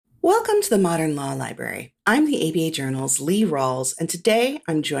Welcome to the Modern Law Library. I'm the ABA Journal's Lee Rawls, and today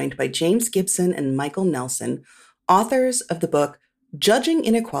I'm joined by James Gibson and Michael Nelson, authors of the book Judging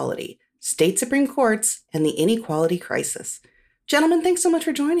Inequality, State Supreme Courts and the Inequality Crisis. Gentlemen, thanks so much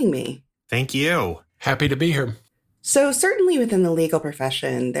for joining me. Thank you. Happy to be here. So certainly within the legal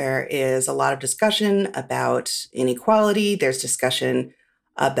profession, there is a lot of discussion about inequality. There's discussion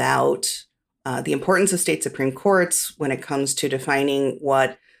about the importance of state Supreme Courts when it comes to defining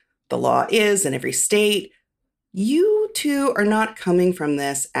what the law is in every state. You two are not coming from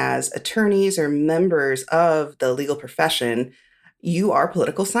this as attorneys or members of the legal profession. You are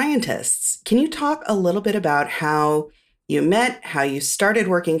political scientists. Can you talk a little bit about how you met, how you started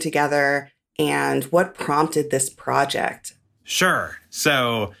working together, and what prompted this project? Sure.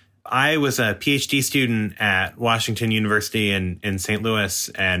 So I was a PhD student at Washington University in St. Louis,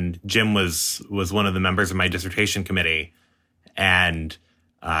 and Jim was one of the members of my dissertation committee. And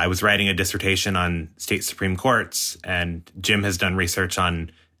I was writing a dissertation on state Supreme Courts, and Jim has done research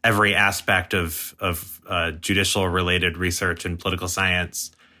on every aspect of judicial-related research in political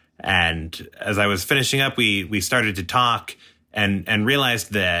science. And as I was finishing up, we started to talk and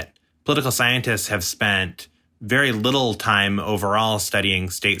realized that political scientists have spent very little time overall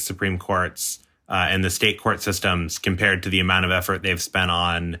studying state Supreme Courts and the state court systems compared to the amount of effort they've spent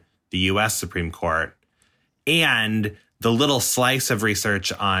on the U.S. Supreme Court. And the little slice of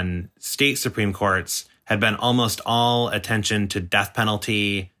research on state Supreme Courts had been almost all attention to death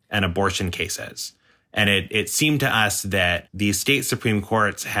penalty and abortion cases. And it seemed to us that these state Supreme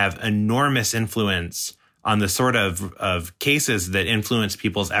Courts have enormous influence on the sort of cases that influence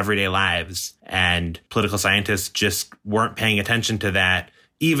people's everyday lives. And political scientists just weren't paying attention to that,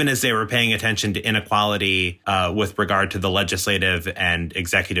 even as they were paying attention to inequality with regard to the legislative and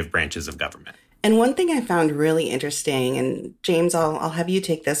executive branches of government. And one thing I found really interesting, and James, I'll have you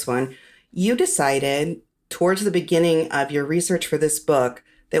take this one. You decided towards the beginning of your research for this book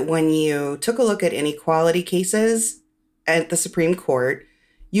that when you took a look at inequality cases at the Supreme Court,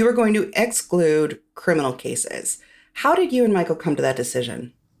 you were going to exclude criminal cases. How did you and Michael come to that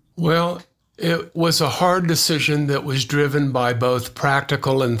decision? Well, it was a hard decision that was driven by both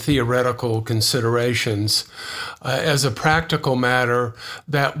practical and theoretical considerations. As a practical matter,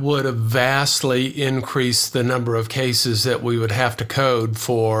 that would have vastly increased the number of cases that we would have to code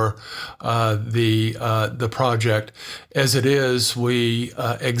for the project. As it is, we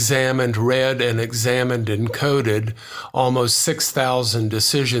read and examined and coded almost 6,000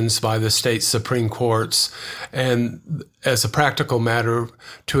 decisions by the state Supreme Courts. And as a practical matter,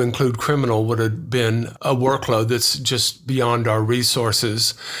 to include criminal would have been a workload that's just beyond our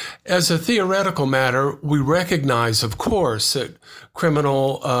resources. As a theoretical matter, we recognize, of course, that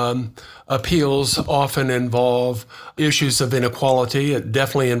criminal appeals often involve issues of inequality. It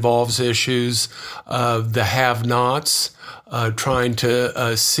definitely involves issues of the have-nots, trying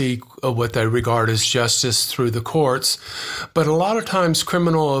to seek what they regard as justice through the courts. But a lot of times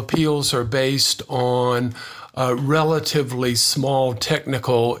criminal appeals are based on relatively small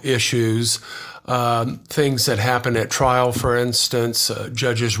technical issues, things that happen at trial, for instance,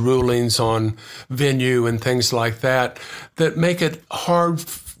 judges' rulings on venue and things like that make it hard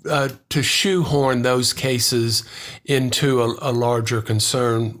to shoehorn those cases into a larger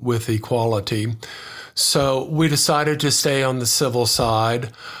concern with equality. So we decided to stay on the civil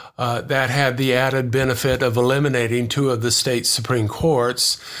side. That had the added benefit of eliminating two of the state Supreme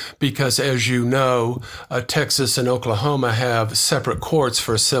Courts because, as you know, Texas and Oklahoma have separate courts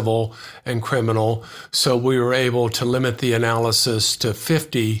for civil and criminal. So we were able to limit the analysis to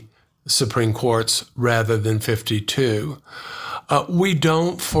 50 Supreme Courts rather than 52. We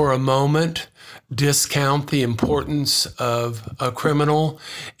don't for a moment discount the importance of a criminal.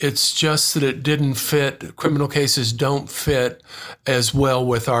 It's just that it didn't fit. Criminal cases don't fit as well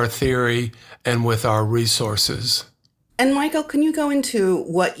with our theory and with our resources. And Michael, can you go into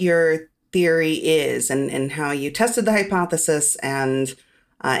what your theory is and how you tested the hypothesis and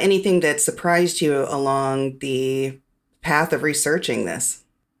anything that surprised you along the path of researching this?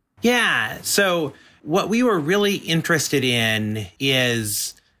 Yeah. So what we were really interested in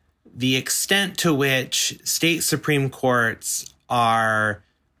is the extent to which state Supreme Courts are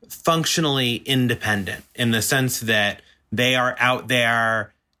functionally independent in the sense that they are out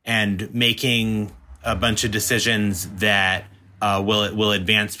there and making a bunch of decisions that will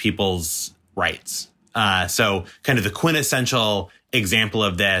advance people's rights. So kind of the quintessential example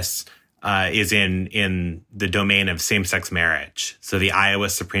of this is in the domain of same-sex marriage. So the Iowa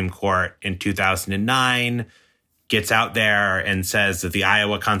Supreme Court in 2009 gets out there and says that the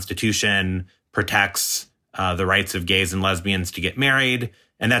Iowa Constitution protects the rights of gays and lesbians to get married,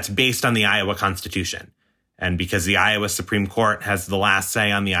 And that's based on the Iowa Constitution. And because the Iowa Supreme Court has the last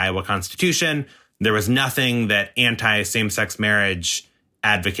say on the Iowa Constitution, there was nothing that anti-same-sex marriage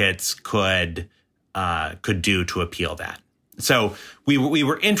advocates could do to appeal that. So we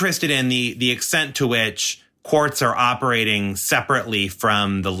were interested in the extent to which courts are operating separately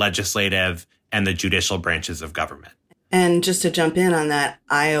from the legislative and the judicial branches of government. And just to jump in on that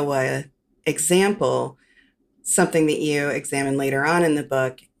Iowa example, something that you examine later on in the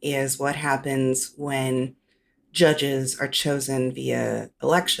book is what happens when judges are chosen via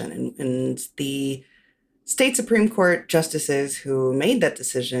election. And the state Supreme Court justices who made that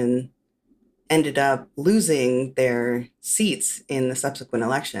decision ended up losing their seats in the subsequent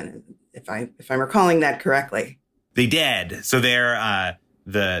election, if I'm recalling that correctly. They did. So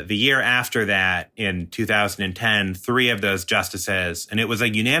the year after that, in 2010, 3 of those justices, and it was a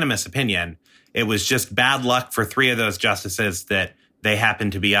unanimous opinion, it was just bad luck for 3 of those justices that they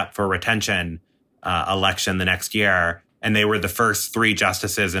happened to be up for retention election the next year, and they were the first 3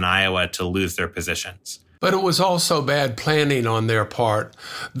 justices in Iowa to lose their positions. But it was also bad planning on their part.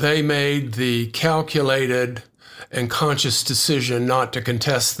 They made the calculated and conscious decision not to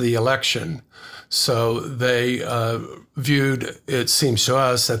contest the election. So they viewed, it seems to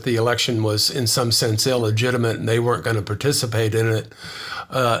us, that the election was in some sense illegitimate and they weren't going to participate in it.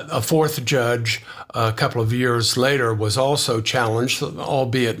 A 4th judge a couple of years later was also challenged,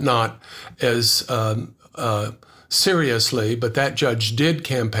 albeit not as seriously, but that judge did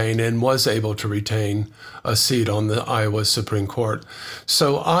campaign and was able to retain a seat on the Iowa Supreme Court.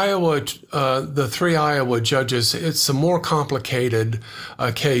 So Iowa, the 3 Iowa judges, it's a more complicated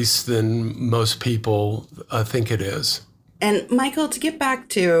case than most people think it is. And Michael, to get back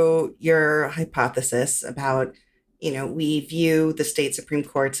to your hypothesis about, we view the state Supreme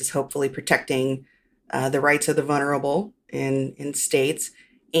Courts as hopefully protecting the rights of the vulnerable in states.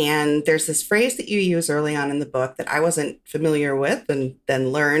 And there's this phrase that you use early on in the book that I wasn't familiar with and then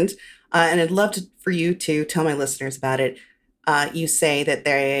learned. And I'd love for you to tell my listeners about it. You say that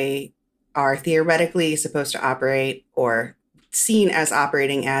they are theoretically supposed to operate or seen as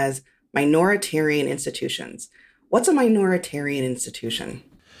operating as minoritarian institutions. What's a minoritarian institution?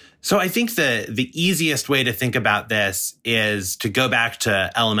 So I think the easiest way to think about this is to go back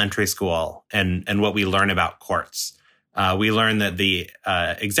to elementary school and what we learn about courts. We learn that the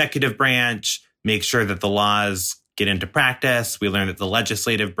executive branch makes sure that the laws get into practice. We learn that the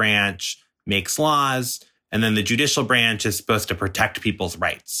legislative branch makes laws. And then the judicial branch is supposed to protect people's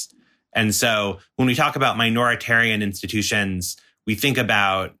rights. And so when we talk about minoritarian institutions, we think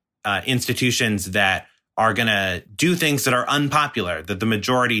about institutions that are going to do things that are unpopular, that the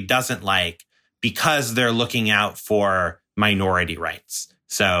majority doesn't like, because they're looking out for minority rights.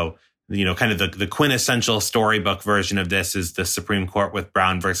 So kind of the quintessential storybook version of this is the Supreme Court with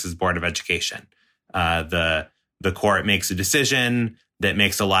Brown versus Board of Education. The court makes a decision that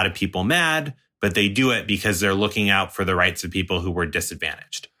makes a lot of people mad, but they do it because they're looking out for the rights of people who were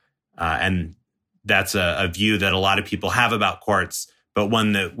disadvantaged. And that's a view that a lot of people have about courts, but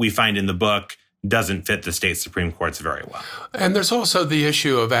one that we find in the book doesn't fit the state Supreme Courts very well. And there's also the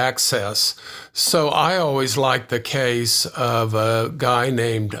issue of access. So I always like the case of a guy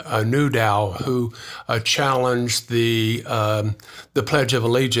named Newdow who challenged the Pledge of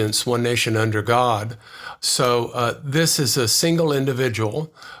Allegiance, One Nation Under God. So this is a single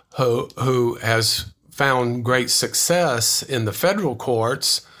individual who has found great success in the federal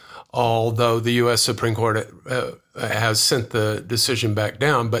courts, although the U.S. Supreme Court has sent the decision back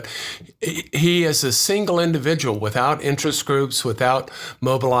down. But he is a single individual without interest groups, without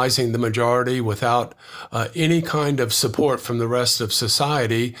mobilizing the majority, without any kind of support from the rest of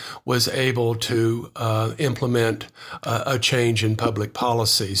society, was able to implement a change in public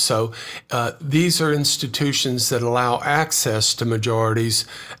policy. So these are institutions that allow access to majorities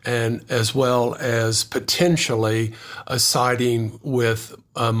and as well as potentially siding with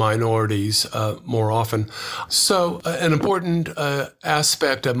minorities more often. So an important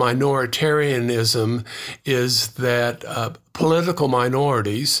aspect of minoritarianism is that political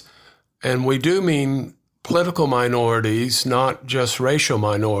minorities, and we do mean political minorities, not just racial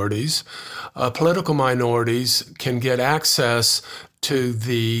minorities, political minorities can get access to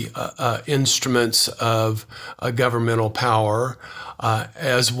the instruments of governmental power,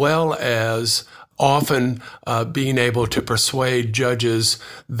 as well as often being able to persuade judges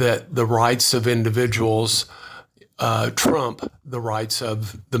that the rights of individuals trump the rights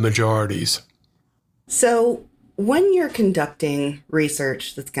of the majorities. So when you're conducting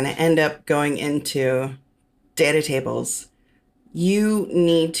research that's going to end up going into data tables, you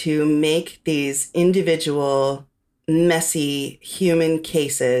need to make these individual messy human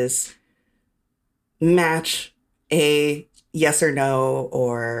cases match a yes or no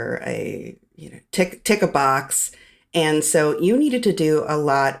or a tick a box. And so you needed to do a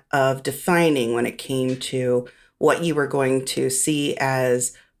lot of defining when it came to what you were going to see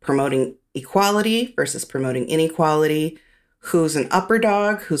as promoting equality versus promoting inequality, who's an upper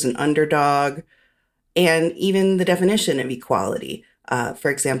dog, who's an underdog, and even the definition of equality. For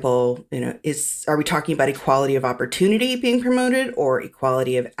example, are we talking about equality of opportunity being promoted or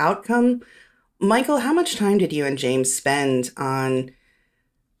equality of outcome? Michael, how much time did you and James spend on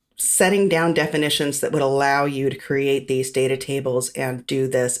setting down definitions that would allow you to create these data tables and do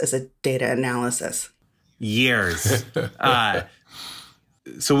this as a data analysis? Years.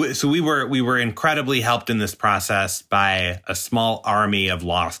 So we were incredibly helped in this process by a small army of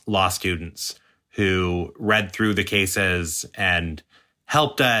law students who read through the cases and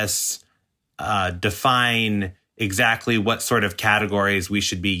helped us define exactly what sort of categories we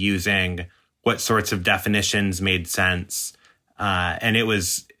should be using, what sorts of definitions made sense. And it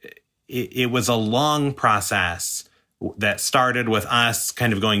was a long process that started with us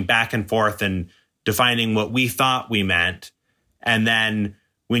kind of going back and forth and defining what we thought we meant. And then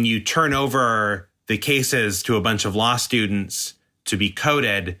when you turn over the cases to a bunch of law students to be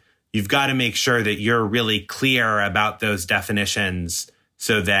coded, you've got to make sure that you're really clear about those definitions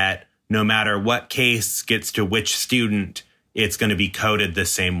so that no matter what case gets to which student, it's going to be coded the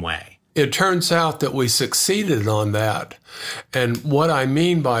same way. It turns out that we succeeded on that. And what I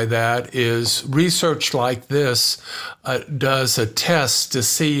mean by that is research like this does a test to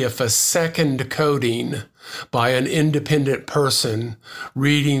see if a second coding by an independent person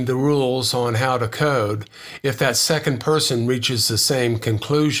reading the rules on how to code, if that second person reaches the same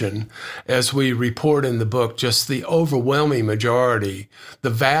conclusion, as we report in the book, just the overwhelming majority, the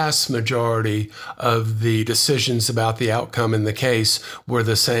vast majority of the decisions about the outcome in the case were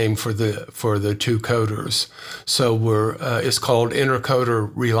the same for the two coders. So it's called intercoder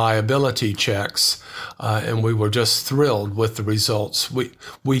reliability checks, and we were just thrilled with the results.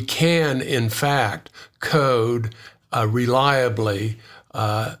 We can, in fact, code reliably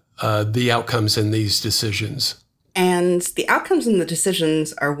the outcomes in these decisions. And the outcomes in the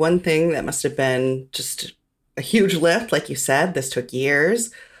decisions are one thing that must have been just a huge lift. Like you said, this took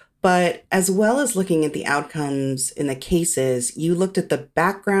years. But as well as looking at the outcomes in the cases, you looked at the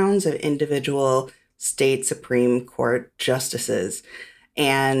backgrounds of individual state Supreme Court justices.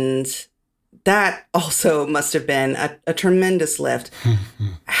 And that also must have been a tremendous lift.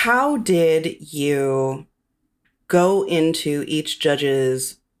 How did you go into each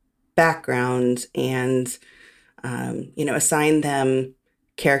judge's background and, assign them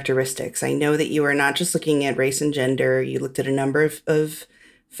characteristics? I know that you were not just looking at race and gender. You looked at a number of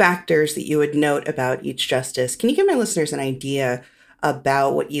factors that you would note about each justice. Can you give my listeners an idea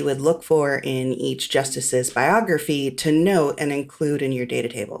about what you would look for in each justice's biography to note and include in your data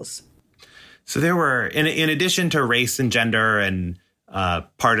tables? So there were, in addition to race and gender and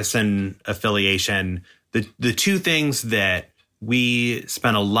partisan affiliation, the two things that we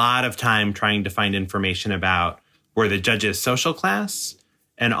spent a lot of time trying to find information about were the judge's social class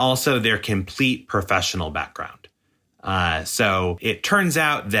and also their complete professional background. So it turns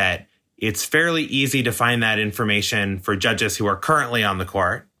out that it's fairly easy to find that information for judges who are currently on the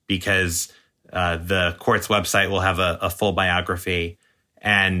court because the court's website will have a full biography.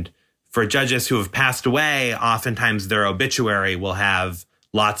 And for judges who have passed away, oftentimes their obituary will have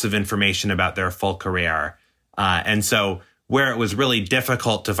lots of information about their full career. And so where it was really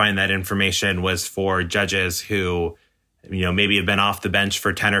difficult to find that information was for judges who, maybe have been off the bench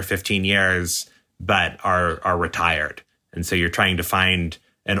for 10 or 15 years, but are retired. And so you're trying to find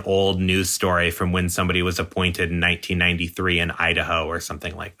an old news story from when somebody was appointed in 1993 in Idaho or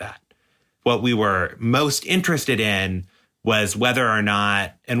something like that. What we were most interested in was whether or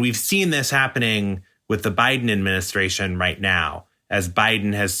not, and we've seen this happening with the Biden administration right now, as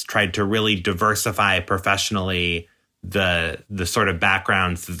Biden has tried to really diversify professionally the sort of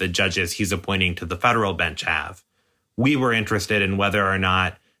backgrounds that the judges he's appointing to the federal bench have. We were interested in whether or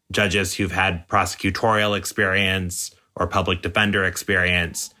not judges who've had prosecutorial experience or public defender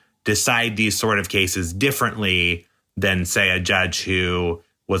experience decide these sort of cases differently than, say, a judge who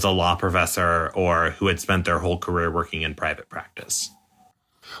was a law professor or who had spent their whole career working in private practice.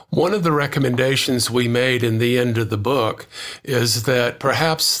 One of the recommendations we made in the end of the book is that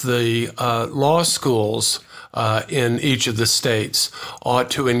perhaps the law schools in each of the states ought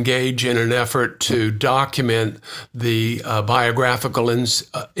to engage in an effort to document the biographical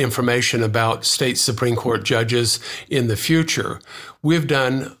information about state Supreme Court judges in the future. We've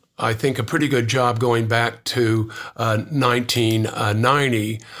done I think, a pretty good job going back to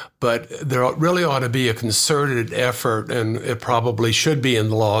 1990, but there really ought to be a concerted effort, and it probably should be in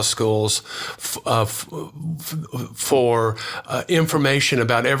the law schools, for information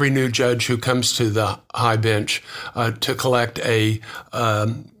about every new judge who comes to the high bench, to collect a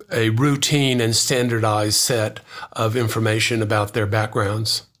routine and standardized set of information about their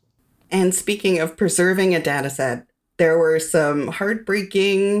backgrounds. And speaking of preserving a data set, there were some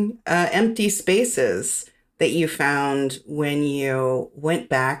heartbreaking empty spaces that you found when you went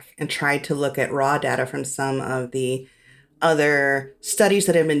back and tried to look at raw data from some of the other studies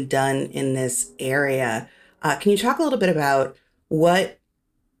that have been done in this area. Can you talk a little bit about what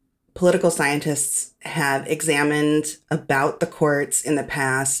political scientists have examined about the courts in the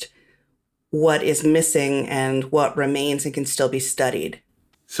past, what is missing and what remains and can still be studied?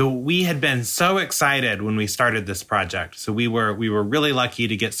 So we had been so excited when we started this project. So we were really lucky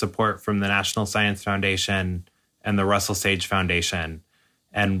to get support from the National Science Foundation and the Russell Sage Foundation.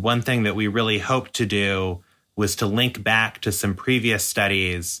 And one thing that we really hoped to do was to link back to some previous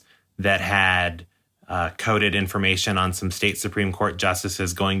studies that had coded information on some state Supreme Court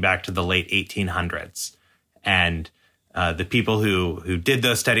justices going back to the late 1800s. And the people who did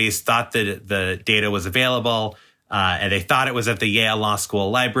those studies thought that the data was available, and they thought it was at the Yale Law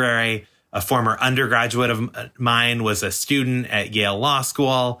School library. A former undergraduate of mine was a student at Yale Law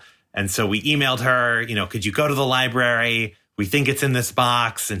School. And so we emailed her, could you go to the library? We think it's in this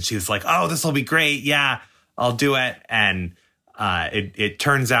box. And she was like, oh, this will be great. Yeah, I'll do it. And it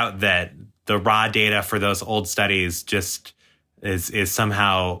turns out that the raw data for those old studies just is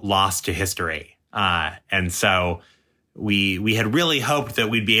somehow lost to history. And so we had really hoped that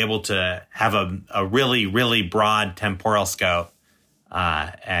we'd be able to have a really, really broad temporal scope.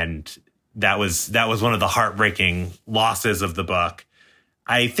 And that was one of the heartbreaking losses of the book.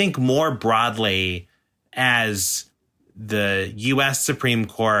 I think more broadly, as the U.S. Supreme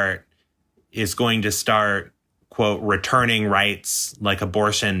Court is going to start, quote, returning rights like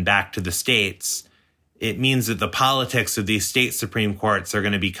abortion back to the states, it means that the politics of these state Supreme Courts are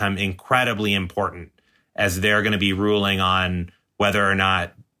going to become incredibly important, as they're going to be ruling on whether or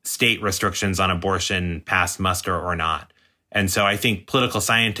not state restrictions on abortion pass muster or not. And so I think political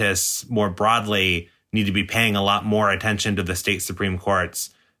scientists more broadly need to be paying a lot more attention to the state Supreme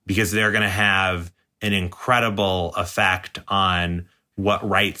Courts, because they're going to have an incredible effect on what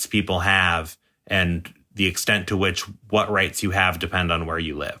rights people have and the extent to which what rights you have depend on where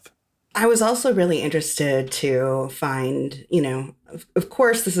you live. I was also really interested to find, of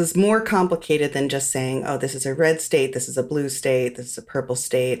course, this is more complicated than just saying, oh, this is a red state, this is a blue state, this is a purple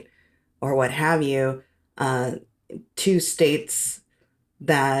state, or what have you. Two states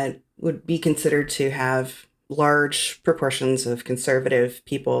that would be considered to have large proportions of conservative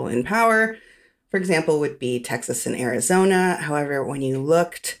people in power, for example, would be Texas and Arizona. However, when you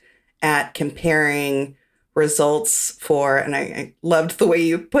looked at comparing results for, and I loved the way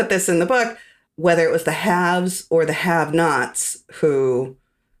you put this in the book, whether it was the haves or the have-nots who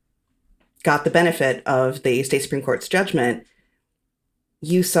got the benefit of the state Supreme Court's judgment,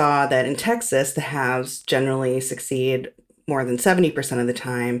 you saw that in Texas, the haves generally succeed more than 70% of the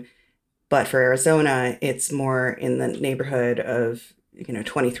time. But for Arizona, it's more in the neighborhood of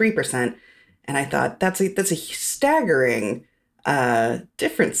 23%. And I thought that's a staggering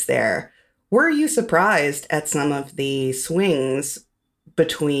difference there. Were you surprised at some of the swings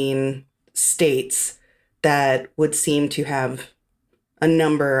between states that would seem to have a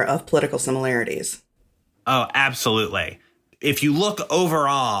number of political similarities? Oh, absolutely. If you look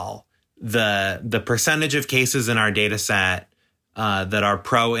overall, the percentage of cases in our data set that are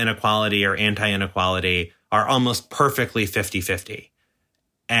pro-inequality or anti-inequality are almost perfectly 50-50.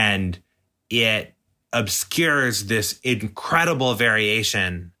 And it obscures this incredible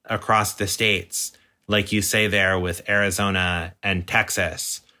variation across the states, like you say there with Arizona and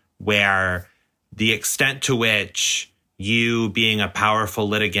Texas, where the extent to which you being a powerful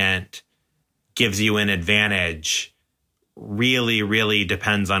litigant gives you an advantage really, really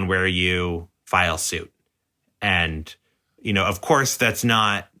depends on where you file suit. And, of course, that's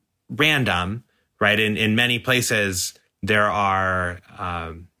not random, right? In many places, there are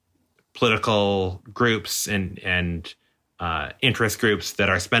political groups and interest groups that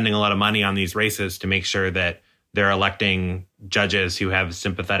are spending a lot of money on these races to make sure that they're electing judges who have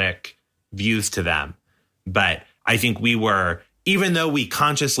sympathetic views to them. But I think even though we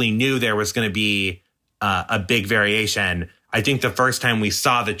consciously knew there was going to be a big variation, I think the first time we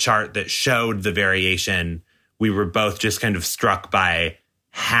saw the chart that showed the variation, we were both just kind of struck by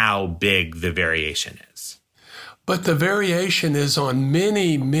how big the variation is. But the variation is on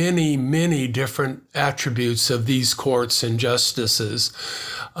many, many, many different attributes of these courts and justices.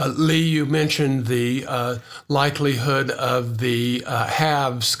 Lee, you mentioned the likelihood of the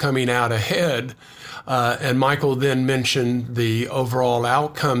haves coming out ahead. And Michael then mentioned the overall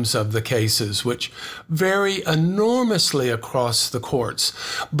outcomes of the cases, which vary enormously across the courts.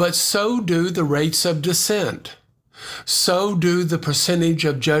 But so do the rates of dissent. So do the percentage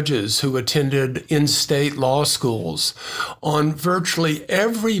of judges who attended in-state law schools. On virtually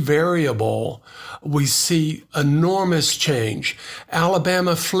every variable, we see enormous change.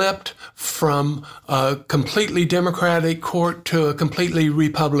 Alabama flipped from a completely Democratic court to a completely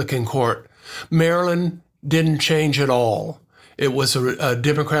Republican court. Maryland didn't change at all. It was a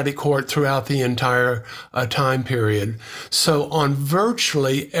Democratic court throughout the entire time period. So on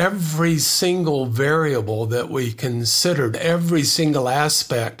virtually every single variable that we considered, every single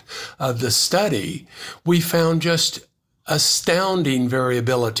aspect of the study, we found just astounding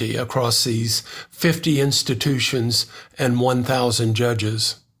variability across these 50 institutions and 1,000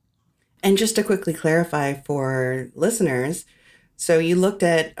 judges. And just to quickly clarify for listeners, so you looked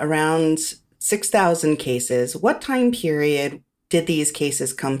at around 6,000 cases. What time period did these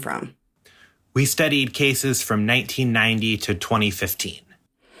cases come from? We studied cases from 1990 to 2015.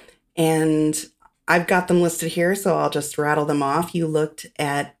 And I've got them listed here, so I'll just rattle them off. You looked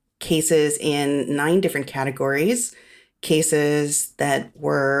at cases in 9 different categories, cases that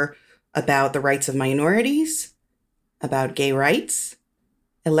were about the rights of minorities, about gay rights,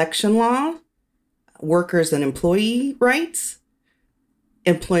 election law, workers and employee rights,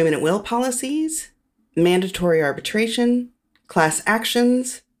 employment at will policies, mandatory arbitration, class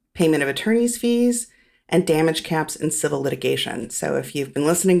actions, payment of attorney's fees, and damage caps in civil litigation. So if you've been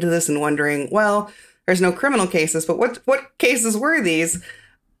listening to this and wondering, well, there's no criminal cases, but what cases were these?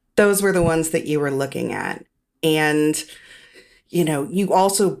 Those were the ones that you were looking at. And, you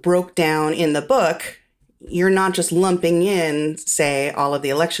also broke down in the book, you're not just lumping in, say, all of the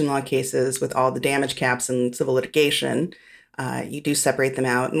election law cases with all the damage caps and civil litigation. You do separate them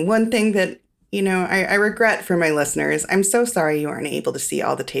out. And one thing that I regret for my listeners, I'm so sorry you aren't able to see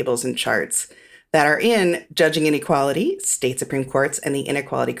all the tables and charts that are in Judging Inequality, State Supreme Courts, and the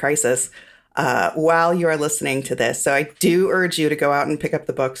Inequality Crisis while you are listening to this. So I do urge you to go out and pick up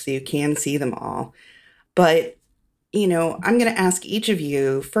the book so you can see them all. But, I'm going to ask each of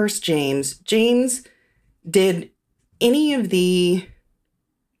you, first, James. James, did any of the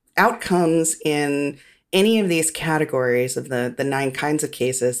outcomes in any of these categories of the 9 kinds of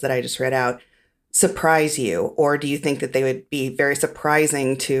cases that I just read out surprise you? Or do you think that they would be very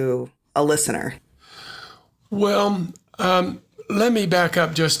surprising to a listener? Well, let me back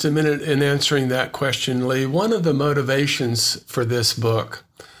up just a minute in answering that question, Lee. One of the motivations for this book,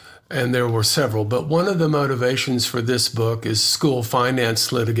 and there were several, but one of the motivations for this book is school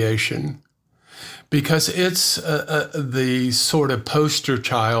finance litigation, because it's the sort of poster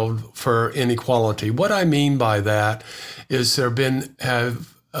child for inequality. What I mean by that is there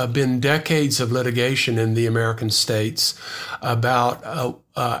have been decades of litigation in the American states about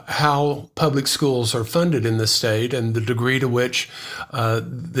how public schools are funded in the state and the degree to which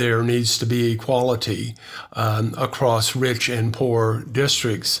there needs to be equality across rich and poor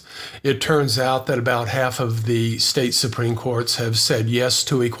districts. It turns out that about half of the state Supreme Courts have said yes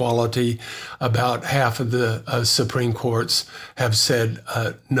to equality. About half of the Supreme Courts have said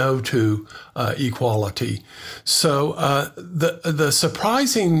no to equality. So the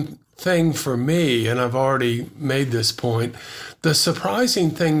surprising thing for me, and I've already made this point, the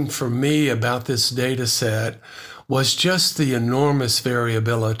surprising thing for me about this data set was just the enormous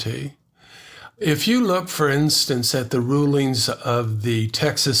variability. If you look, for instance, at the rulings of the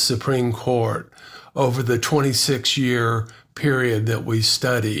Texas Supreme Court over the 26-year period that we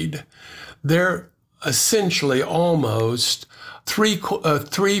studied, they're essentially almost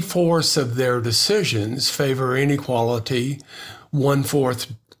three-fourths of their decisions favor inequality,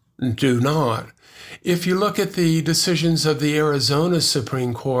 1/4 do not. If you look at the decisions of the Arizona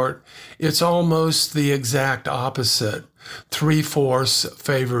Supreme Court, it's almost the exact opposite. 3/4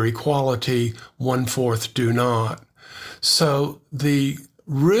 favor equality, 1/4 do not. So the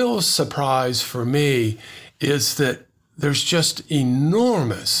real surprise for me is that there's just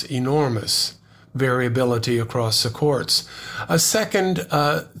enormous variability across the courts. A second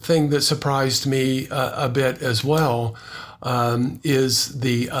thing that surprised me a bit as well is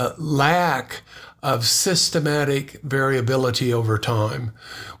the lack of systematic variability over time.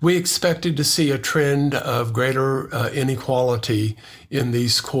 We expected to see a trend of greater inequality in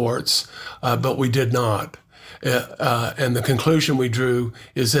these courts, but we did not. And the conclusion we drew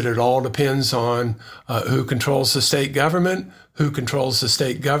is that it all depends on who controls the state government, who controls the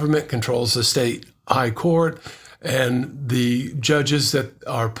state government, controls the state high court, and the judges that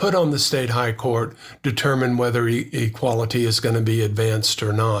are put on the state high court determine whether equality is going to be advanced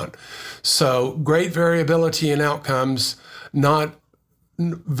or not. So great variability in outcomes, not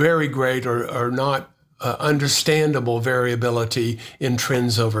very great or not understandable variability in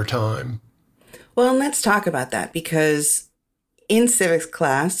trends over time. Well, and let's talk about that, because in civics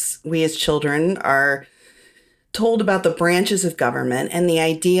class, we as children are told about the branches of government, and the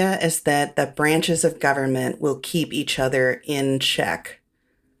idea is that the branches of government will keep each other in check.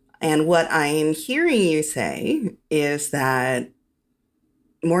 And what I'm hearing you say is that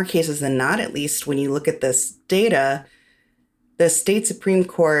more cases than not, at least when you look at this data, the state Supreme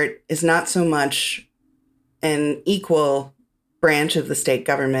Court is not so much an equal branch of the state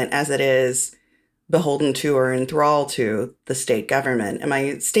government as it is beholden to or in thrall to the state government. Am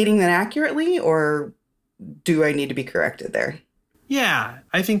I stating that accurately, or do I need to be corrected there? Yeah,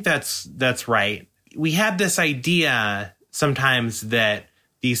 I think that's right. We have this idea sometimes that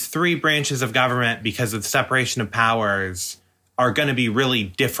these three branches of government, because of the separation of powers, are going to be really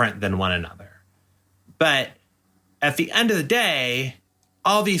different than one another. But at the end of the day,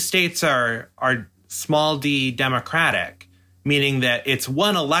 all these states are small d democratic, meaning that it's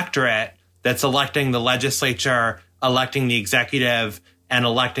one electorate that's electing the legislature, electing the executive, and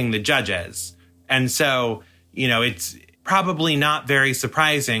electing the judges. And so, it's probably not very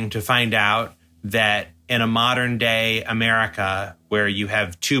surprising to find out that in a modern day America, where you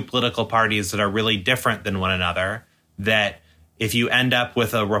have two political parties that are really different than one another, that if you end up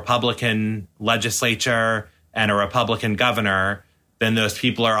with a Republican legislature and a Republican governor, then those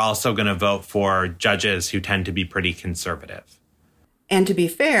people are also going to vote for judges who tend to be pretty conservative. And to be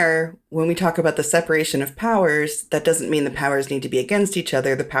fair, when we talk about the separation of powers, that doesn't mean the powers need to be against each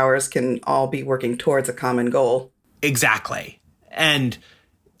other. The powers can all be working towards a common goal. Exactly. And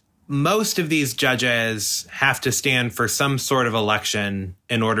most of these judges have to stand for some sort of election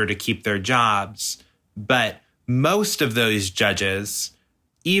in order to keep their jobs. But most of those judges,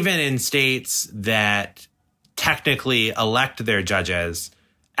 even in states that technically elect their judges,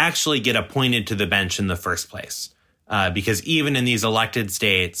 actually get appointed to the bench in the first place. Because even in these elected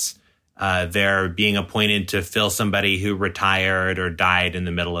states, they're being appointed to fill somebody who retired or died in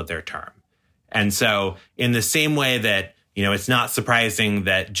the middle of their term. And so in the same way that, it's not surprising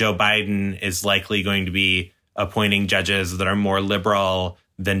that Joe Biden is likely going to be appointing judges that are more liberal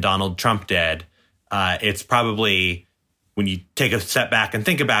than Donald Trump did, it's probably, when you take a step back and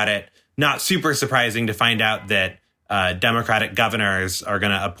think about it, not super surprising to find out that Democratic governors are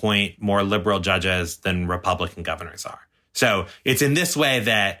going to appoint more liberal judges than Republican governors are. So it's in this way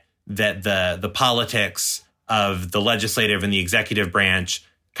that the politics of the legislative and the executive branch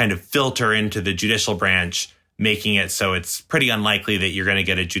kind of filter into the judicial branch, making it so it's pretty unlikely that you're going to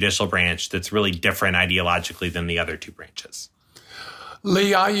get a judicial branch that's really different ideologically than the other two branches.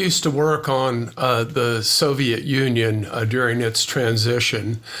 Lee, I used to work on the Soviet Union during its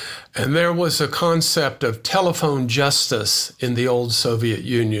transition, and there was a concept of telephone justice in the old Soviet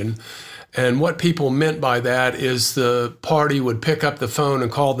Union. And what people meant by that is the party would pick up the phone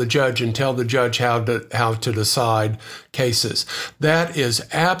and call the judge and tell the judge how to decide cases. That is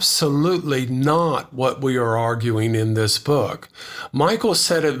absolutely not what we are arguing in this book. Michael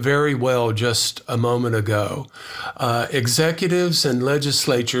said it very well just a moment ago. Executives and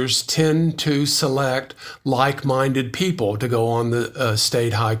legislatures tend to select like-minded people to go on the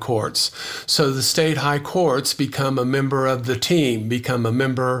state high courts. So the state high courts become a member of the team, become a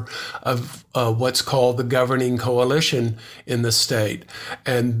member of what's called the governing coalition in the state.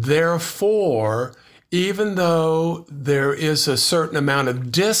 And therefore, even though there is a certain amount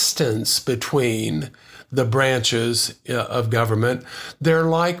of distance between the branches of government, they're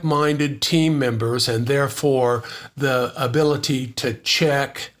like-minded team members, and therefore the ability to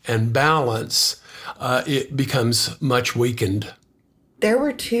check and balance it becomes much weakened. There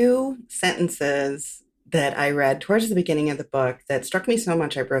were two sentences that I read towards the beginning of the book that struck me so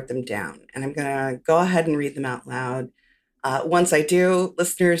much I wrote them down. And I'm going to go ahead and read them out loud. Once I do,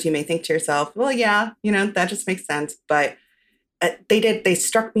 listeners, you may think to yourself, well, yeah, that just makes sense. But they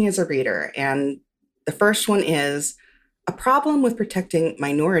struck me as a reader. And the first one is, a problem with protecting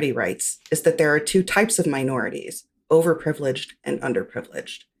minority rights is that there are two types of minorities, overprivileged and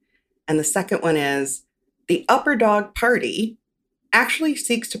underprivileged. And the second one is, the upper dog party actually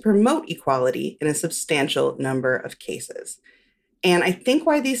seeks to promote equality in a substantial number of cases. And I think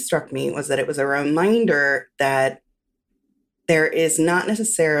why these struck me was that it was a reminder that there is not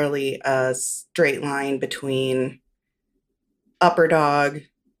necessarily a straight line between upper dog,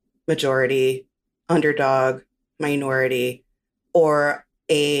 majority, underdog, minority, or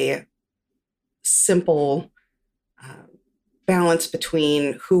a simple balance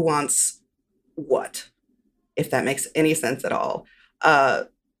between who wants what, if that makes any sense at all.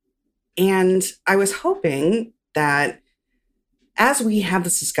 And I was hoping that as we have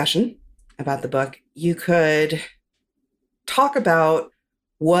this discussion about the book, you could talk about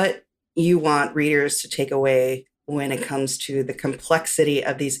what you want readers to take away when it comes to the complexity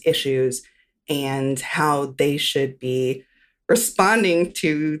of these issues and how they should be responding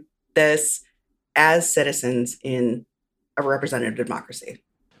to this as citizens in a representative democracy.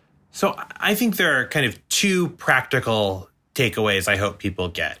 So I think there are kind of two practical takeaways I hope people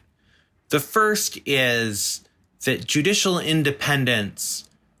get. The first is that judicial independence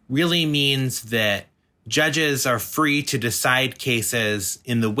really means that judges are free to decide cases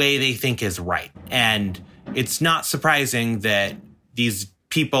in the way they think is right. And it's not surprising that these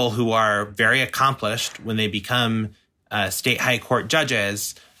people who are very accomplished when they become state high court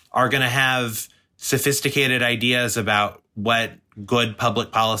judges are going to have sophisticated ideas about what good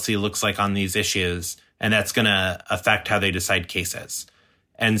public policy looks like on these issues, and that's going to affect how they decide cases.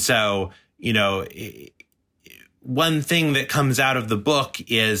 And so, one thing that comes out of the book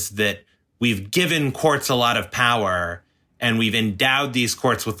is that we've given courts a lot of power and we've endowed these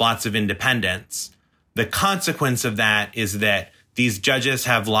courts with lots of independence. The consequence of that is that these judges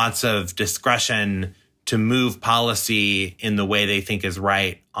have lots of discretion to move policy in the way they think is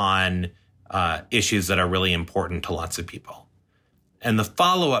right on issues that are really important to lots of people. And the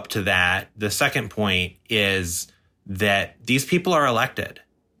follow-up to that, the second point, is that these people are elected,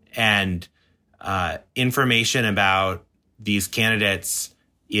 and information about these candidates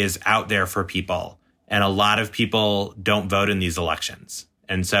is out there for people. And a lot of people don't vote in these elections.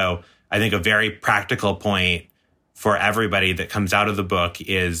 And so I think a very practical point for everybody that comes out of the book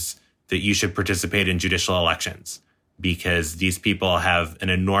is that you should participate in judicial elections, because these people have an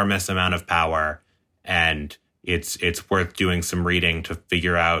enormous amount of power, and it's worth doing some reading to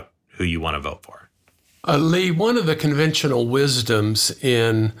figure out who you want to vote for. Lee, one of the conventional wisdoms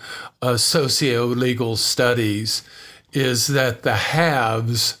in socio-legal studies is that the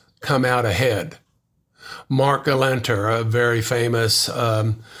haves come out ahead. Mark Galanter, a very famous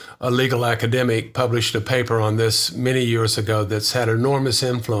a legal academic, published a paper on this many years ago that's had enormous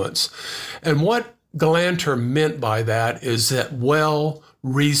influence. And what Galanter meant by that is that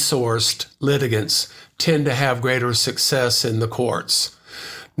well-resourced litigants tend to have greater success in the courts.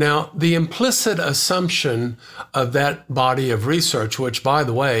 Now, the implicit assumption of that body of research, which, by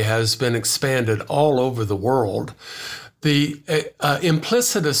the way, has been expanded all over the world, the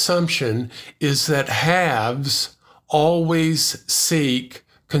implicit assumption is that haves always seek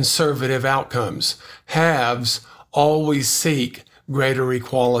conservative outcomes. Haves always seek greater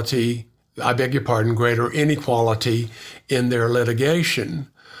equality, greater inequality in their litigation.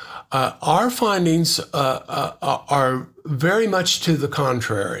 Our findings are very much to the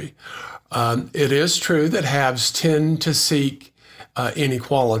contrary. It is true that haves tend to seek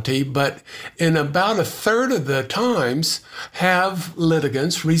inequality, but in about a third of the times, have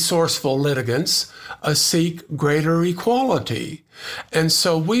litigants, resourceful litigants, seek greater equality. And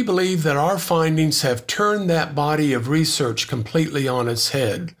so we believe that our findings have turned that body of research completely on its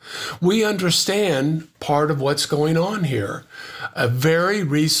head. We understand part of what's going on here. A very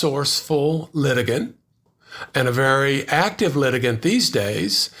resourceful litigant and a very active litigant these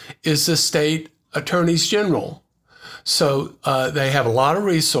days is the state attorneys general. So they have a lot of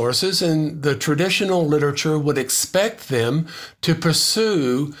resources, and the traditional literature would expect them to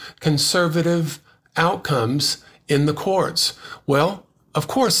pursue conservative outcomes in the courts. Well, of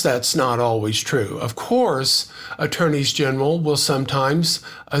course, that's not always true. Of course, attorneys general will sometimes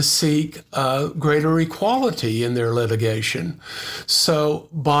seek greater equality in their litigation. So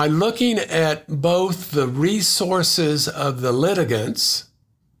by looking at both the resources of the litigants,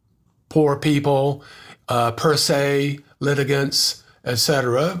 poor people, per se litigants,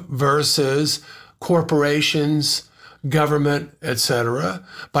 etc., versus corporations, government, etc.,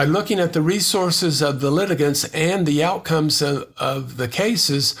 by looking at the resources of the litigants and the outcomes of the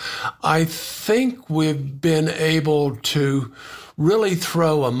cases, I think we've been able to really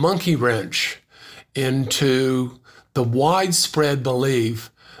throw a monkey wrench into the widespread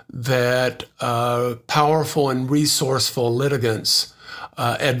belief that powerful and resourceful litigants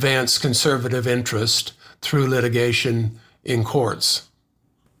advance conservative interest through litigation in courts.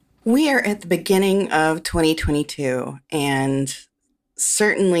 We are at the beginning of 2022, and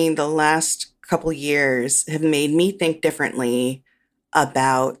certainly the last couple years have made me think differently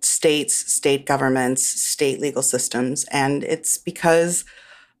about states, state governments, state legal systems. And it's because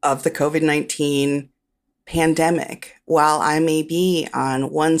of the COVID-19 pandemic. While I may be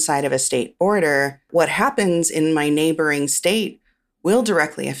on one side of a state border, what happens in my neighboring state will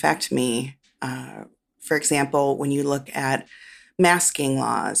directly affect me. For example, when you look at masking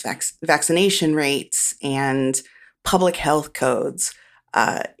laws, vaccination rates, and public health codes,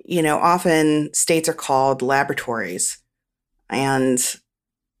 often states are called laboratories. And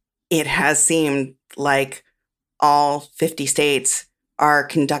it has seemed like all 50 states are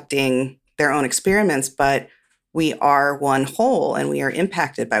conducting their own experiments, but we are one whole and we are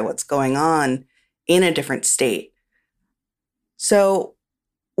impacted by what's going on in a different state. So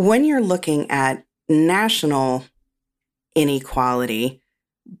when you're looking at national inequality,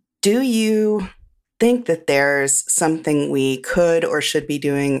 do you think that there's something we could or should be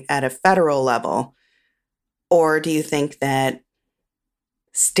doing at a federal level? Or do you think that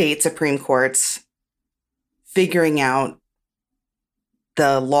state Supreme Courts figuring out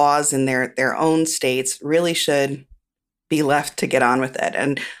the laws in their own states really should be left to get on with it?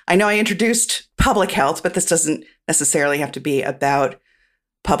 And I know I introduced public health, but this doesn't necessarily have to be about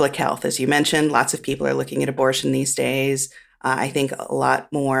public health. As you mentioned, lots of people are looking at abortion these days. I think a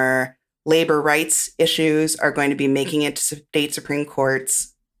lot more labor rights issues are going to be making it to state Supreme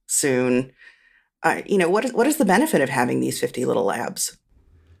Courts soon. What is the benefit of having these 50 little labs?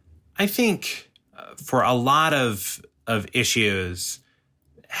 I think for a lot of issues,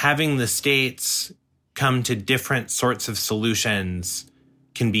 having the states come to different sorts of solutions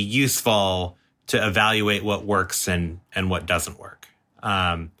can be useful to evaluate what works and what doesn't work.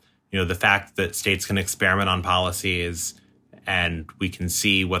 The fact that states can experiment on policies and we can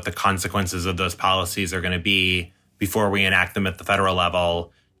see what the consequences of those policies are going to be before we enact them at the federal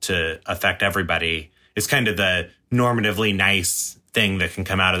level to affect everybody is kind of the normatively nice thing that can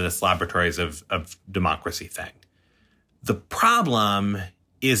come out of this laboratories of democracy thing. The problem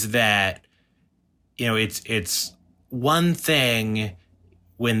is that, it's one thing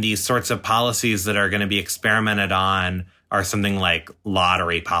when these sorts of policies that are going to be experimented on are something like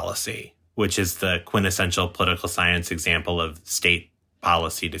lottery policy, which is the quintessential political science example of state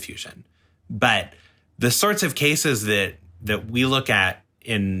policy diffusion. But the sorts of cases that we look at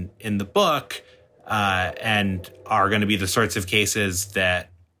in the book and are going to be the sorts of cases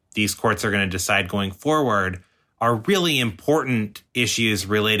that these courts are going to decide going forward are really important issues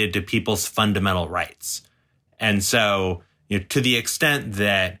related to people's fundamental rights. And so, to the extent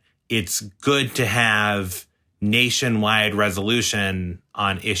that it's good to have nationwide resolution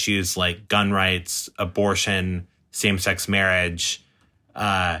on issues like gun rights, abortion, same-sex marriage,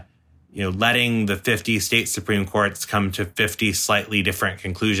 letting the 50 state Supreme Courts come to 50 slightly different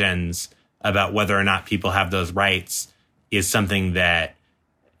conclusions about whether or not people have those rights is something that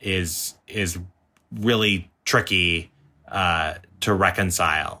is really tricky to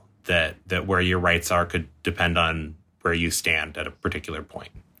reconcile, that where your rights are could depend on where you stand at a particular point.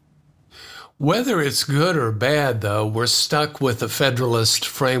 Whether it's good or bad, though, we're stuck with a federalist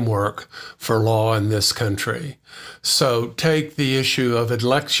framework for law in this country. So take the issue of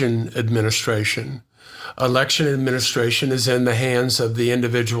election administration. Election administration is in the hands of the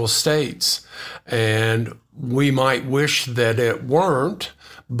individual states, and we might wish that it weren't,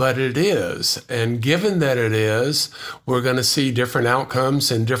 but it is. And given that it is, we're going to see different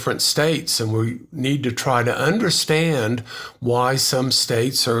outcomes in different states, and we need to try to understand why some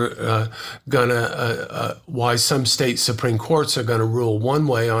states are why some state Supreme Courts are going to rule one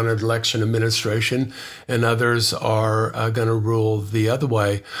way on election administration, and others are going to rule the other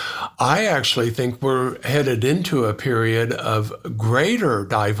way. I actually think we're headed into a period of greater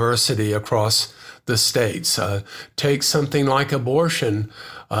diversity across the states. Take something like abortion.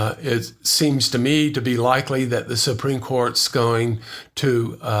 It seems to me to be likely that the Supreme Court's going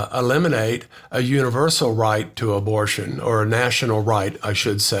to eliminate a universal right to abortion, or a national right, I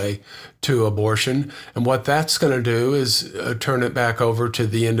should say, to abortion. And what that's going to do is turn it back over to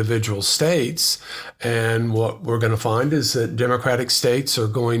the individual states. And what we're going to find is that Democratic states are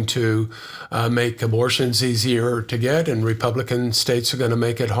going to make abortions easier to get, and Republican states are going to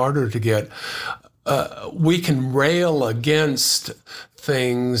make it harder to get. We can rail against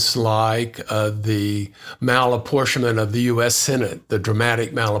things like the malapportionment of the U.S. Senate, the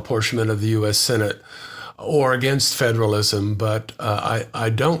dramatic malapportionment of the U.S. Senate, or against federalism, but I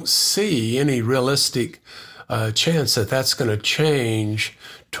don't see any realistic chance that that's going to change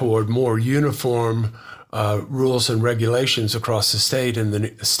toward more uniform rules and regulations across the states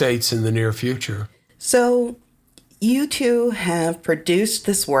in the near future. So You two have produced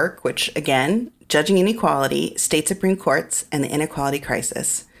this work, which, again, Judging Inequality, State Supreme Courts, and the Inequality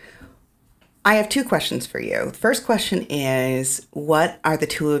Crisis. I have two questions for you. The first question is, what are the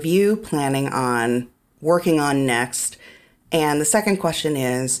two of you planning on working on next? And the second question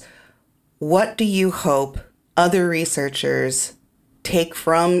is, what do you hope other researchers take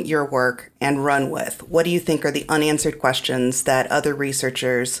from your work and run with? What do you think are the unanswered questions that other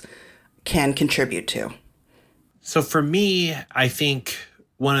researchers can contribute to? So for me, I think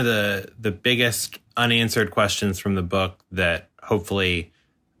one of the biggest unanswered questions from the book that hopefully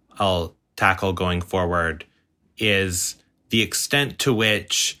I'll tackle going forward is the extent to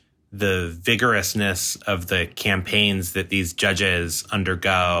which the vigorousness of the campaigns that these judges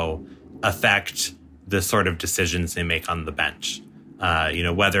undergo affect the sort of decisions they make on the bench.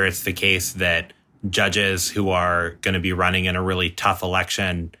 Whether it's the case that judges who are going to be running in a really tough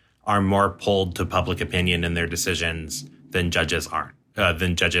election are more pulled to public opinion in their decisions than judges aren't,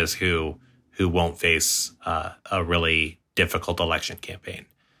 than judges who won't face a really difficult election campaign.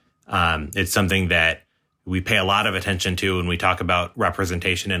 It's something that we pay a lot of attention to when we talk about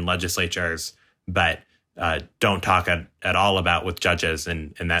representation in legislatures, but don't talk at all about with judges,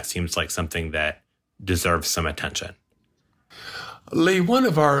 and that seems like something that deserves some attention. Lee, one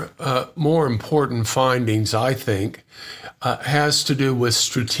of our more important findings, I think, has to do with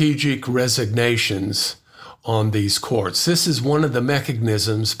strategic resignations on these courts. This is one of the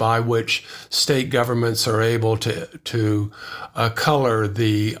mechanisms by which state governments are able to color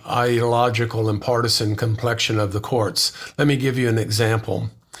the ideological and partisan complexion of the courts. Let me give you an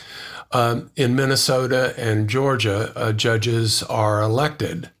example. In Minnesota and Georgia, judges are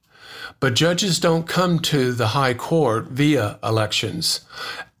elected, but judges don't come to the high court via elections.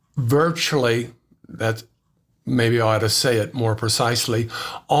 Virtually, that's maybe I ought to say it more precisely,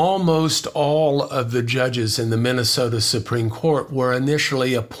 almost all of the judges in the Minnesota Supreme Court were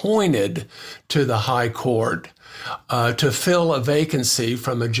initially appointed to the high court to fill a vacancy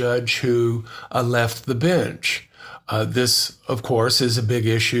from a judge who left the bench. This, of course, is a big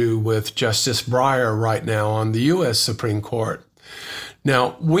issue with Justice Breyer right now on the U.S. Supreme Court.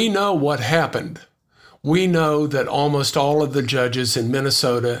 Now, we know what happened. We know that almost all of the judges in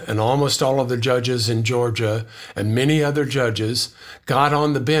Minnesota and almost all of the judges in Georgia and many other judges got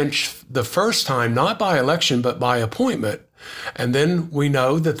on the bench the first time, not by election, but by appointment. And then we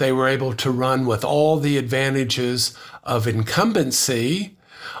know that they were able to run with all the advantages of incumbency,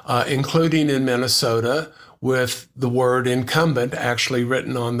 including in Minnesota, with the word incumbent actually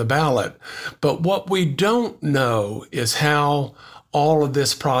written on the ballot. But what we don't know is how all of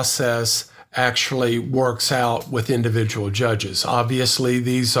this process actually works out with individual judges. Obviously,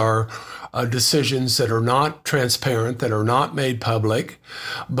 these are decisions that are not transparent, that are not made public,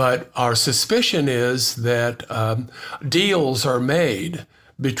 but our suspicion is that deals are made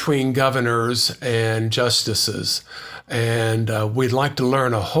between governors and justices. And we'd like to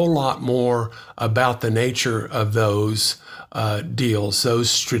learn a whole lot more about the nature of those deals, those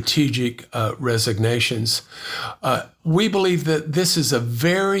strategic resignations. We believe that this is a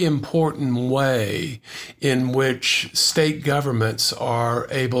very important way in which state governments are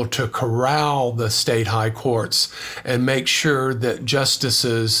able to corral the state high courts and make sure that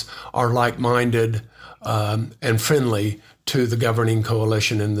justices are like-minded and friendly to the governing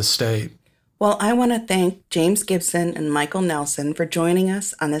coalition in the state. Well, I want to thank James Gibson and Michael Nelson for joining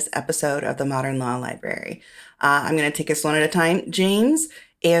us on this episode of the Modern Law Library. I'm going to take us one at a time. James,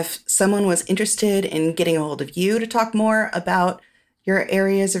 if someone was interested in getting a hold of you to talk more about your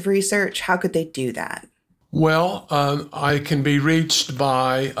areas of research, how could they do that? Well, I can be reached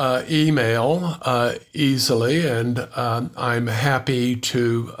by email easily, and I'm happy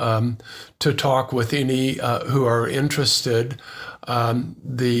to talk with any who are interested.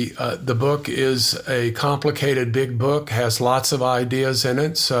 The book is a complicated, big book, has lots of ideas in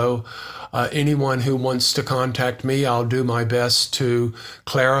it, so anyone who wants to contact me, I'll do my best to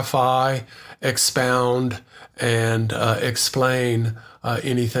clarify, expound, and explain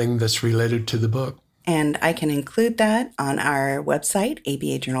anything that's related to the book. And I can include that on our website,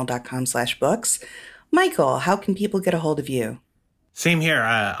 abajournal.com/books. Michael, how can people get a hold of you? Same here.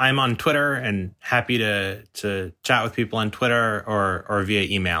 I'm on Twitter and happy to chat with people on Twitter or via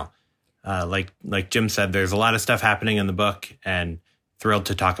email. Like Jim said, there's a lot of stuff happening in the book, and thrilled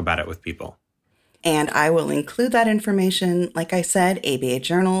to talk about it with people. And I will include that information, like I said,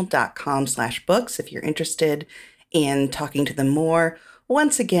 abajournal.com/books if you're interested in talking to them more.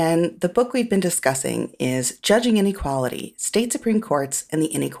 Once again, the book we've been discussing is Judging Inequality, State Supreme Courts and the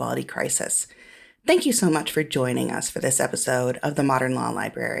Inequality Crisis. Thank you so much for joining us for this episode of the Modern Law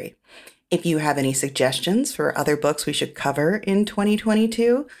Library. If you have any suggestions for other books we should cover in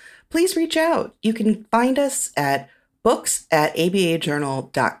 2022, please reach out. You can find us at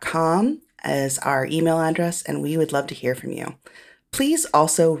books@abajournal.com as our email address, and we would love to hear from you. Please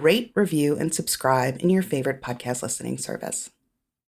also rate, review, and subscribe in your favorite podcast listening service.